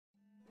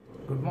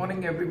Good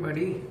morning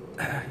everybody.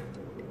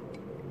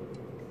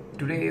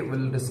 Today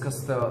we'll discuss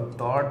the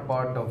third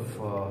part of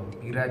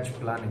PRACH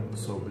planning.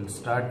 So we'll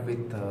start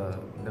with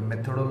the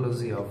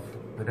methodology of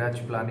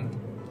PRACH planning.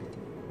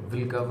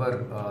 We'll cover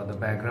the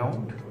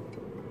background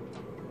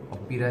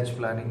of PRACH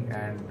planning,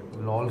 and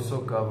we'll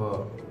also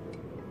cover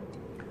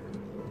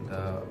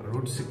the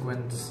root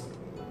sequence,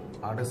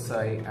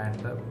 RSI and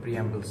the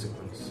preamble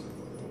sequence.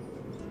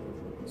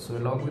 So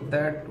along with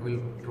that, we'll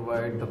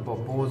provide the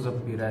purpose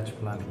of PRACH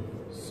planning.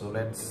 So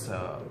let's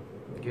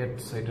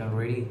get set and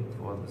ready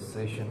for the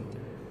session.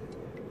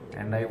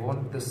 And I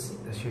want this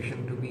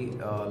session to be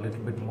a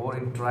little bit more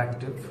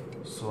interactive.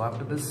 So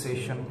after this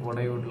session, what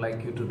I would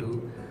like you to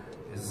do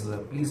is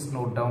please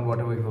note down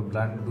whatever you have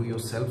learned, do your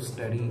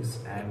self-studies,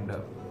 and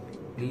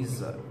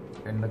please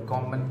in the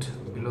comment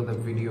below the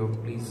video,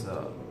 please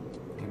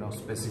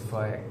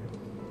specify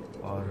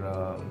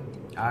or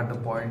add the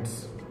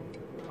points,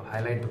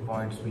 highlight the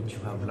points which you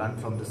have learned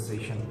from this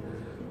session,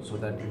 so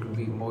that it will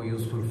be more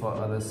useful for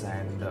others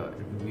and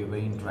it will be a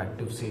very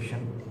interactive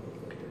session.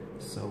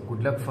 So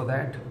good luck for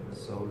that.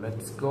 So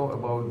let's go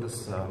about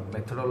this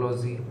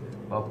methodology,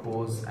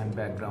 purpose and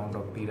background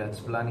of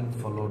PRACH planning,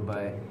 followed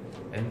by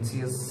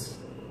NCS,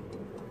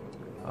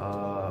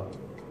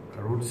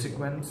 root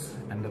sequence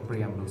and the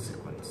preamble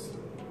sequence.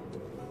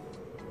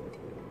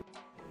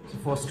 So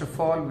first of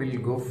all,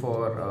 we'll go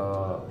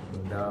for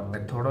the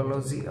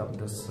methodology of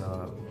this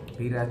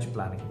PRACH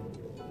planning.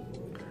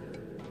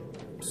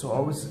 So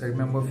always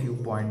remember a few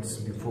points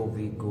before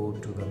we go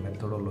to the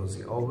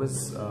methodology.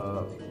 Always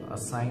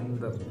assign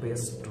the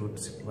best root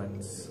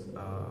sequence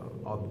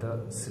of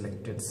the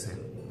selected cell.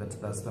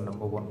 That's the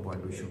number one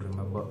point we should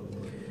remember.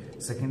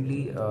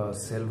 Secondly,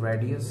 cell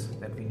radius,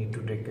 that we need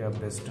to take care of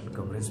best and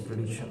coverage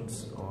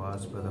predictions or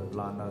as per the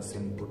planner's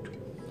input.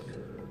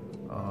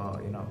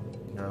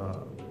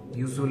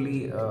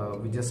 Usually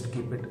we just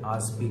keep it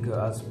as bigger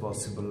as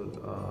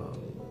possible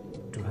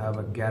to have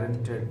a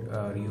guaranteed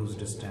reuse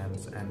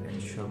distance and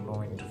ensure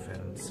no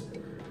interference.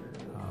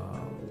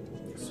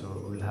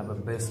 So we'll have a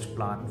best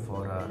plan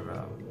for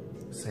our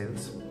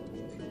cells.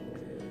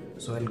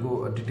 So I'll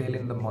go detail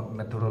in the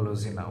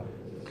methodology now.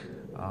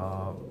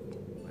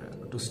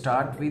 To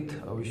start with,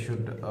 we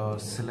should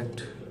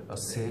select a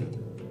cell.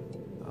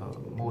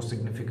 More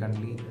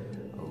significantly,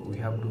 we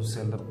have to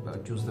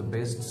choose the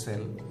best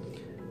cell.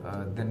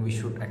 Then we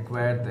should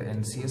acquire the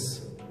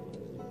NCS.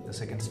 The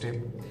second step,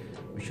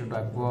 we should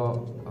acquire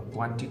a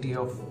quantity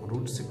of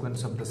root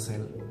sequence of the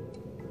cell.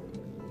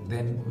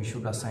 Then we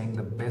should assign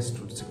the best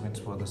root sequence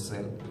for the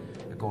cell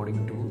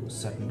according to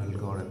certain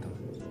algorithm.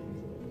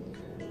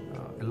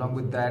 Along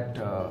with that,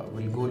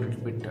 we'll go a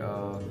little bit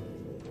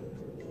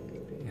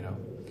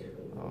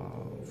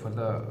for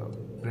the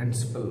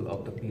principle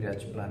of the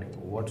PRACH planning.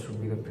 What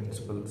should be the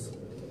principles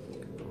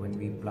when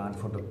we plan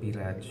for the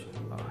PRACH?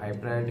 High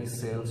priority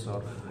cells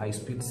or high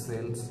speed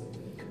cells,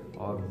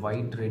 or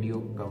wide radio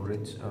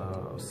coverage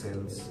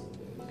cells,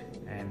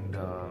 and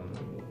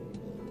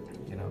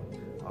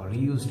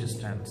reuse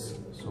distance.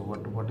 So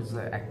what is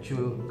the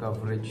actual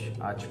coverage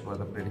as per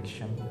the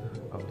prediction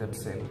of that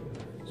cell?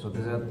 So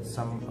these are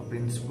some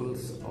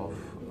principles of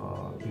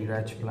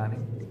PRACH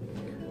planning.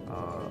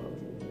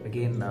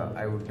 Again,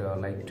 I would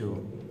like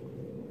to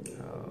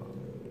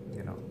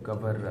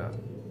cover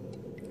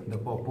the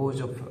purpose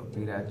of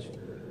PRACH.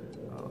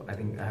 I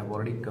think I have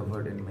already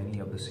covered in many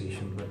of the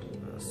sessions,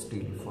 but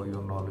still for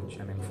your knowledge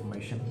and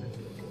information,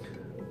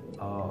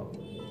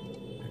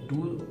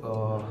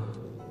 to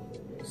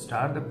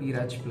start the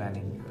PRACH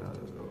planning,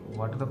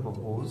 what the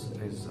purpose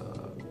is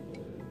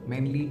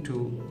mainly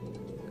to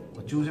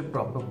choose a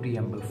proper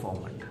preamble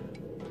format.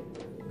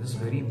 This is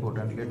very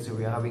important. Let's say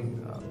we are having,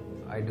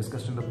 I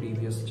discussed in the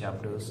previous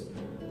chapters,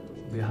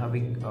 we are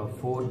having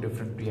 4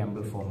 different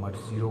preamble formats,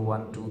 0,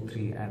 1, 2,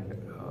 3, and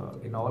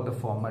in all the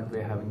format we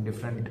are having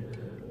different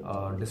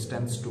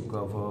distance to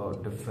cover,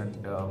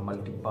 different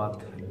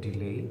multipath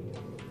delay,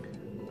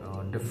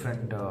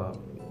 different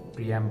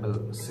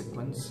preamble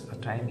sequence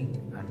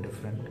timing, and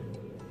different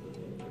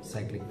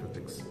cyclic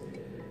prefix.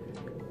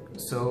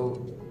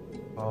 So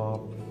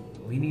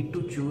we need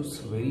to choose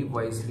very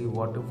wisely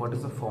what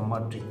is the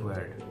format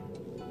required,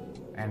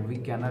 and we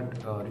cannot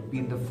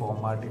repeat the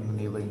format in the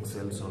neighboring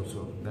cells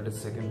also. That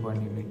is second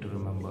point you need to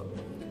remember.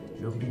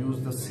 You have to use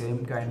the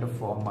same kind of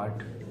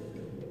format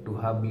to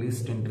have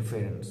least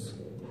interference.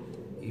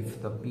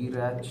 If the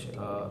PRACH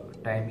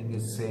timing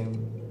is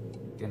same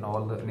in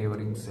all the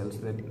neighboring cells,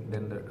 then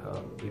the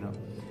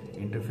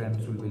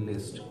interference will be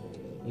least.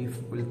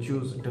 If we'll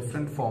choose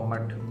different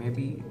format,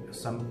 maybe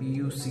some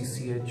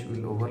PUCCH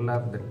will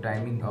overlap the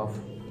timing of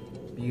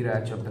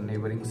PRACH of the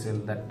neighboring cell.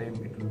 That time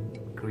it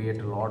will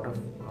create a lot of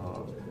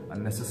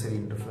unnecessary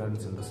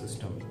interference in the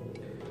system.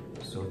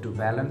 So to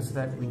balance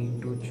that, we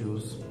need to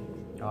choose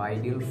an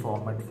ideal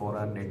format for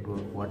our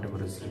network,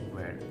 whatever is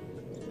required.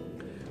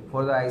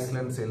 For the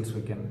island cells,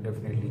 we can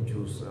definitely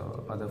choose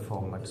other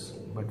formats,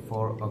 but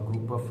for a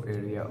group of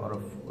area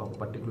or a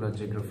particular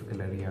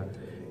geographical area,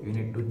 you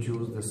need to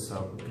choose this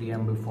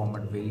preamble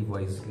format very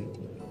wisely,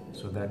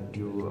 so that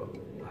you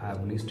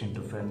have least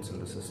interference in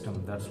the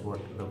system. That's what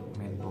the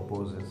main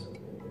purpose is.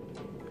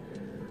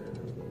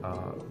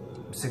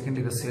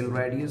 Secondly, the cell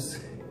radius.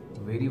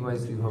 Very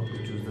wisely you have to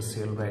choose the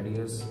cell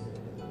radius.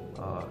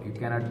 You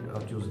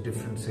cannot choose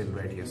different cell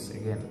radius.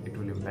 Again, it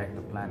will impact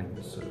the planning.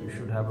 So you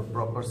should have a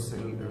proper cell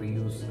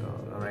reuse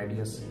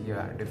radius.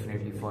 Yeah,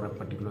 definitely for a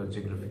particular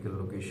geographical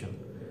location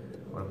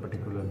or a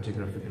particular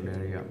geographical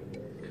area.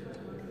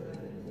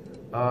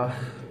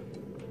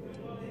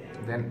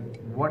 Then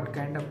what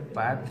kind of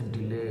path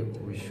delay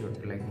we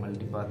should, like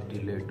multipath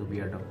delay, to be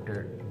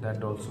adopted?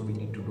 That also we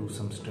need to do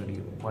some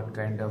study. What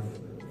kind of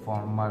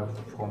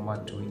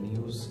format we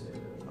use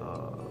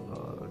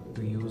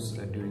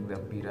during the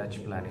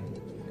PRACH planning,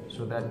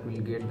 so that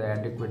we'll get the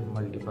adequate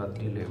multipath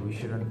delay. We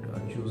shouldn't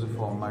choose a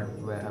format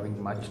where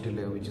having much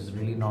delay which is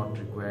really not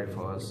required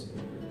for us,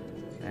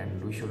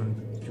 and we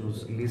shouldn't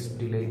choose least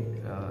delay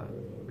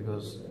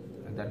because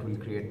that will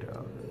create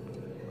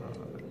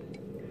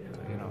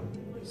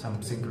some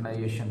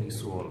synchronization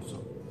issue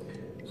also.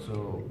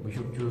 So we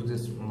should choose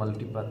this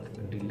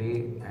multipath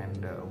delay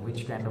and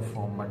which kind of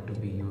format to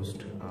be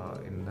used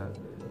in the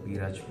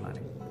PRACH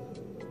planning.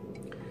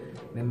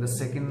 Then the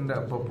second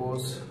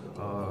purpose,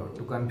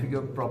 to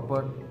configure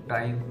proper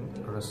time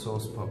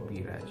resource for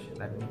PRACH.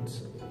 That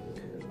means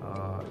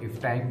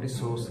if time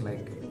resource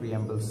like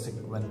preamble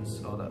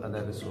sequence or the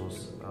other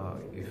resource,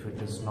 if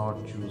it is not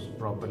used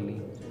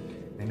properly,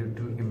 then it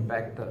will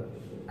impact the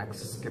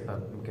access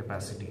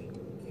capacity,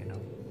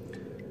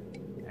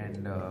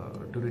 and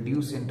to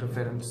reduce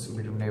interference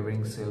between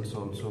neighboring cells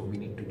also we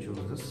need to choose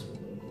this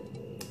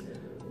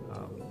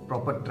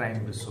proper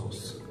time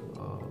resource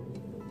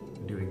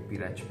during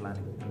PRACH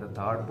planning. And the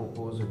third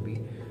purpose would be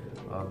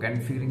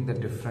configuring the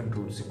different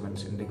route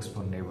sequence index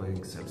for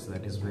neighboring cells.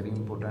 That is very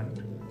important,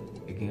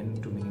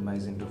 again, to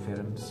minimize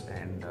interference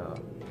and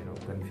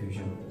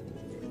confusion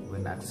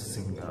when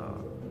accessing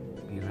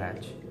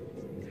PRACH.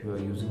 If you are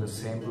using the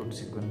same route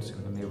sequence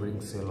in the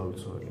neighboring cell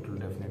also, it will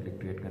definitely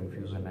create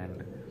confusion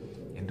and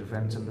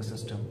interference in the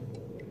system.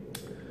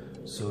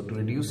 So to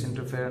reduce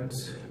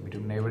interference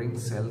between neighboring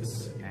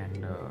cells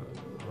and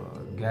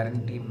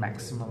guarantee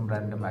maximum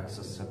random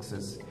access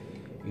success,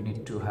 you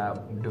need to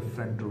have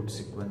different route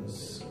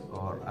sequence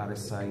or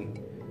RSI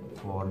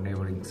for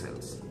neighboring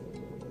cells.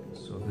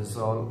 So this is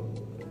all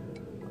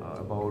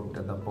about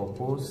the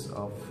purpose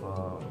of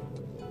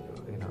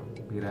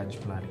PRACH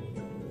planning.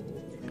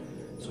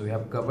 So we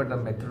have covered the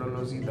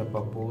methodology, the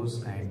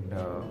purpose, and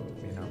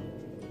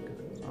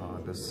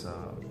this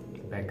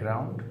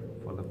background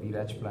for the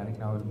PRACH planning.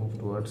 Now we'll move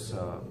towards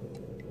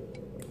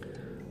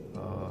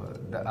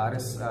the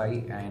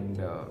RSI and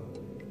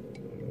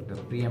the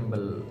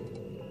preamble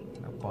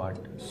part.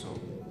 So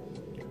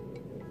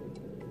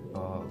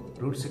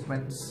route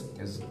sequence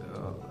is,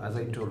 as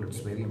I told, it's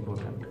very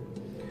important.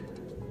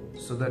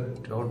 So the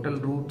total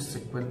route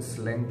sequence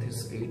length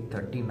is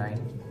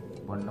 839.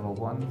 Point number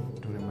 1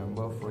 to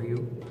remember for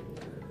you.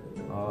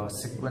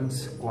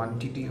 Sequence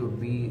quantity would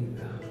be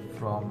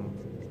from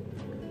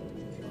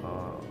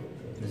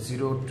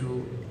 0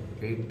 to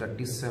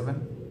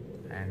 837,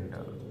 and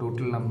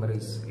total number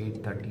is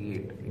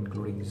 838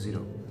 including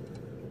 0.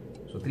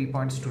 So 3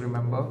 points to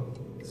remember.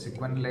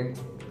 Sequence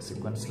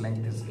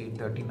length is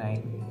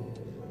 839,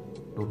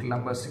 total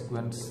number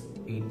sequence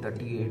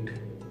 838,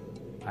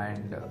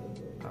 and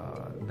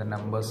the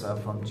numbers are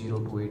from 0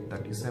 to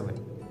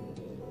 837.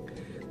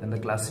 And the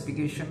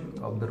classification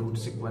of the route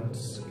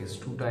sequence is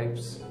 2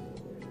 types.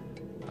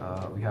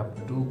 We have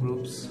 2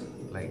 groups,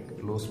 like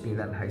low speed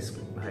and high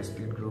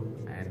speed group,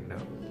 and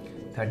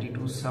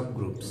 32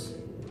 subgroups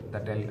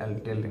that I'll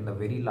tell in the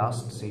very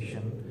last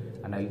session,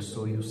 and I'll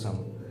show you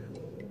some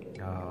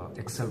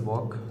Excel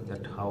work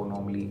that how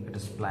normally it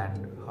is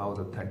planned, how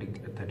the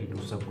 32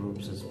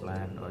 subgroups is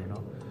planned, or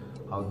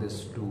how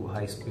this to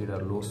high speed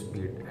or low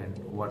speed, and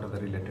what are the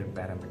related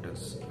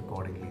parameters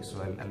accordingly.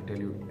 So I'll tell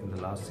you in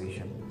the last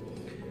session.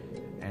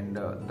 And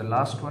the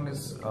last one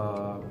is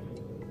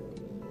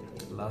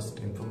last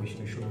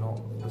information you should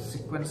know: the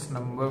sequence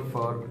number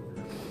for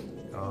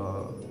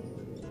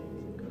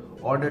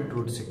ordered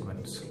route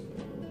sequence.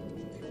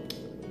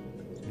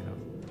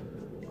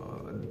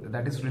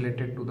 That is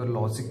related to the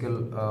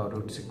logical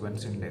route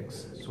sequence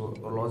index. So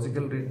a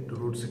logical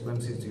route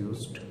sequence is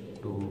used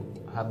to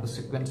have the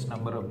sequence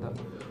number of the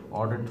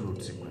ordered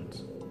route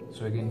sequence.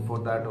 So again, for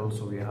that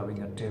also we are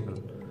having a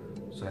table.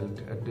 So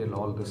I'll tell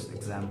all these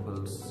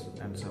examples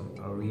and some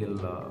real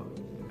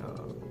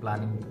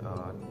planning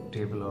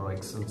table or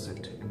Excel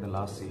set in the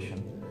last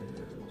session.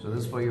 So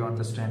this, for your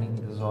understanding,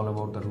 this is all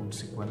about the route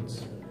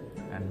sequence,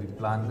 and we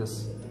plan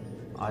this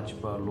as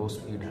per low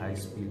speed, high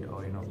speed,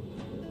 or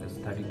this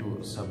 32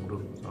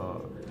 subgroup.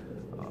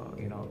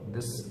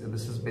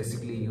 This is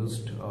basically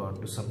used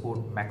to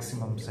support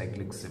maximum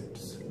cyclic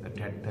shifts, the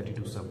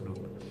 32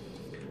 subgroup,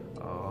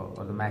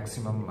 or the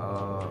maximum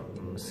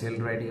cell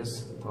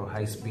radius for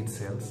high speed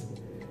cells,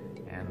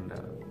 and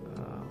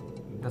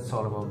that's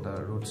all about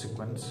the route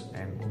sequence.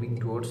 And moving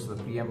towards the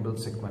preamble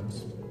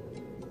sequence,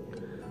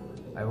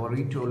 I've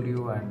already told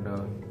you, and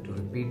to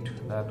repeat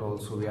that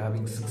also, we are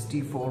having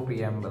 64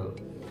 preamble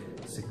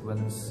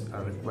sequence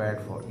are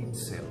required for each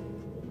cell.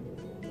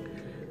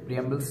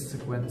 Preamble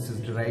sequence is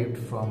derived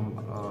from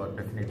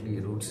definitely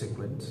root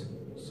sequence.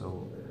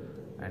 So,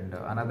 and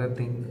another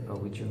thing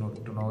which you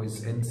need to know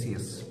is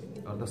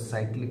NCS, or the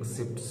cyclic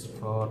shifts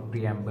for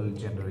preamble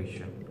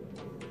generation.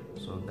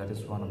 So that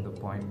is one of the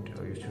point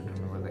you should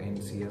remember, the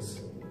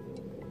NCS.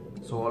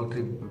 So all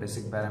three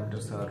basic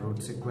parameters are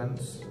root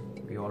sequence,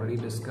 we already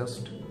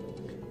discussed,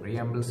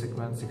 preamble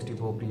sequence,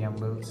 64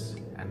 preambles,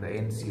 and the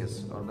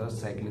NCS, or the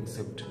cyclic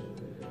shift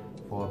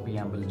for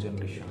preamble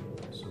generation.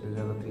 So these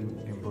are the three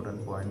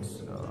important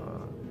points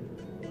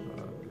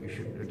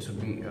it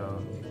should be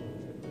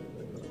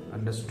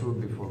understood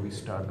before we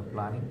start the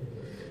planning.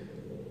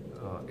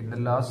 In the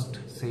last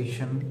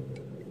session,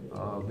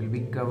 we'll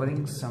be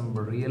covering some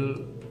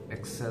real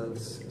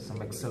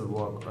some Excel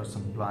work, or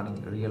some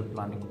real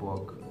planning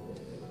work.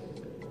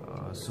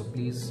 So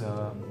please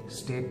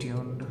stay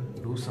tuned,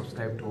 do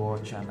subscribe to our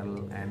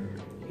channel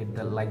and hit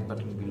the like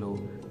button below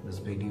this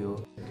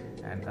video.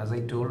 And as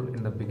I told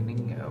in the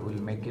beginning,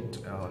 we'll make it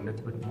a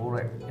little bit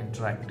more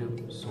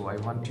interactive. So I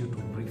want you to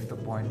brief the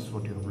points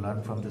what you have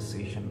learned from this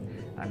session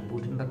and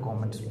put in the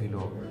comments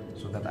below,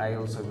 so that I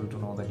also able to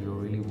know that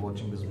you're really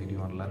watching this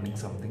video and learning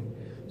something.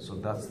 So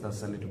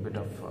that's a little bit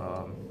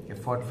of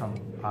effort from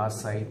our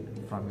side,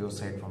 from your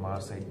side, from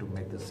our side, to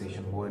make this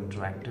session more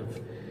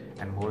interactive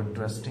and more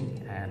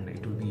interesting, and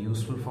it will be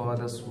useful for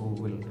others who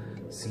will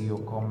see your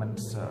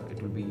comments. It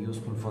will be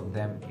useful for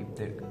them if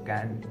they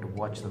can't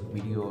watch the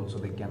video also,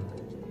 they can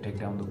take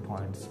down the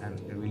points and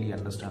really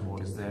understand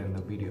what is there in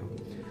the video.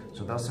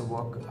 So that's the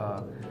work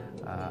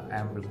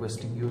I'm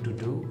requesting you to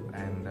do,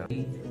 and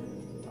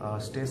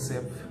stay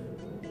safe,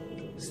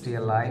 stay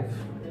alive,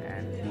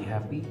 and be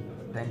happy.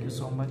 Thank you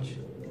so much.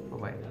 Bye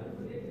bye.